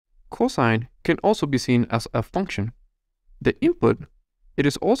Cosine can also be seen as a function. The input, it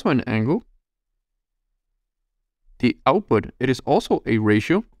is also an angle. The output, it is also a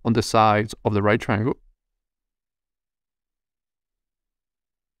ratio on the sides of the right triangle.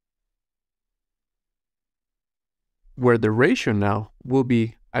 Where the ratio now will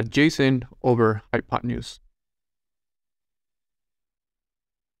be adjacent over hypotenuse.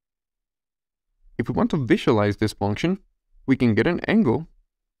 If we want to visualize this function, we can get an angle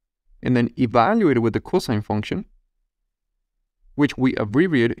and then evaluate it with the cosine function, which we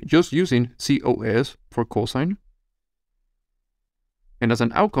abbreviate just using COS for cosine. And as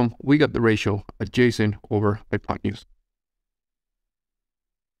an outcome, we got the ratio adjacent over hypotenuse.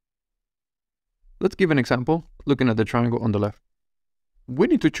 Let's give an example looking at the triangle on the left. We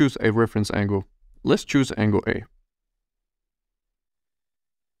need to choose a reference angle. Let's choose angle A.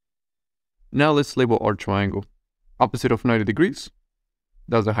 Now let's label our triangle. Opposite of 90 degrees,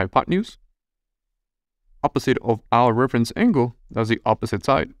 that's the hypotenuse. Opposite of our reference angle, that's the opposite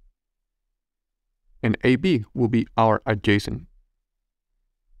side. And AB will be our adjacent.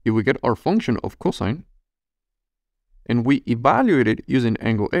 If we get our function of cosine, and we evaluate it using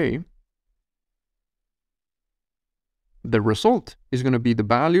angle A, the result is going to be the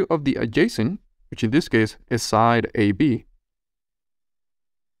value of the adjacent, which in this case is side AB.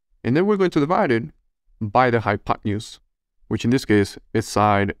 And then we're going to divide it by the hypotenuse, which in this case is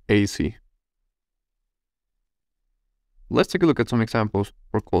side AC. Let's take a look at some examples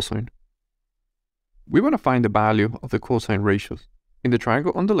for cosine. We want to find the value of the cosine ratios. In the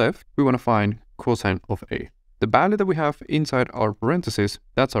triangle on the left, we want to find cosine of A. The value that we have inside our parentheses,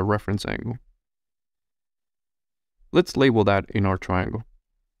 that's our reference angle. Let's label that in our triangle.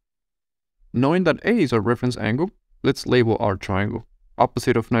 Knowing that A is our reference angle, let's label our triangle.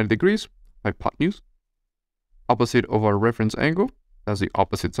 Opposite of 90 degrees, hypotenuse. Opposite of our reference angle, that's the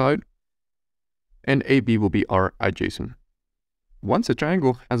opposite side. And AB will be our adjacent. Once a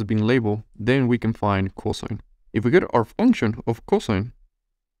triangle has been labeled, then we can find cosine. If we get our function of cosine,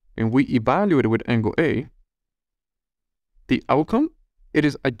 and we evaluate it with angle A, the outcome, it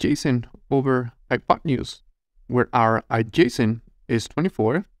is adjacent over hypotenuse, where our adjacent is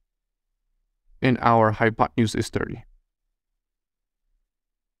 24 and our hypotenuse is 30.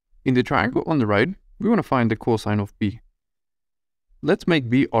 In the triangle on the right, we want to find the cosine of B. Let's make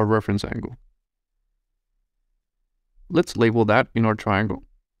B our reference angle. Let's label that in our triangle.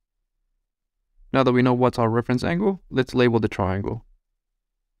 Now that we know what's our reference angle, let's label the triangle.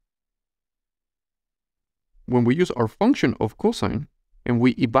 When we use our function of cosine and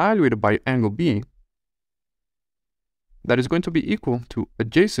we evaluate it by angle B, that is going to be equal to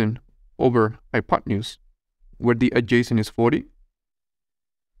adjacent over hypotenuse, where the adjacent is 40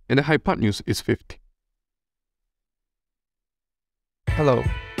 and the hypotenuse is 50. Hello,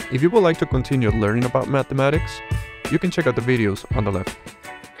 if you would like to continue learning about mathematics, you can check out the videos on the left.